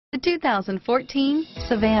The 2014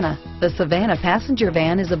 Savana. The Savana passenger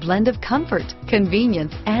van is a blend of comfort,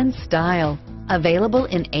 convenience, and style. Available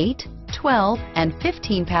in 8, 12, and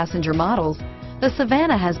 15 passenger models, the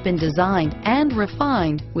Savana has been designed and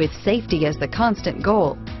refined with safety as the constant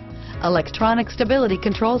goal. Electronic stability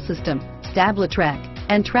control system, StableTrak,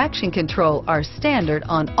 and traction control are standard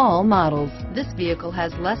on all models. This vehicle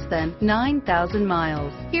has less than 9,000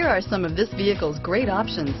 miles. Here are some of this vehicle's great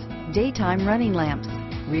options: daytime running lamps,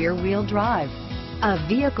 rear-wheel drive. A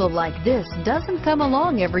vehicle like this doesn't come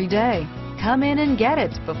along every day. Come in and get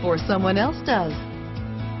it before someone else does.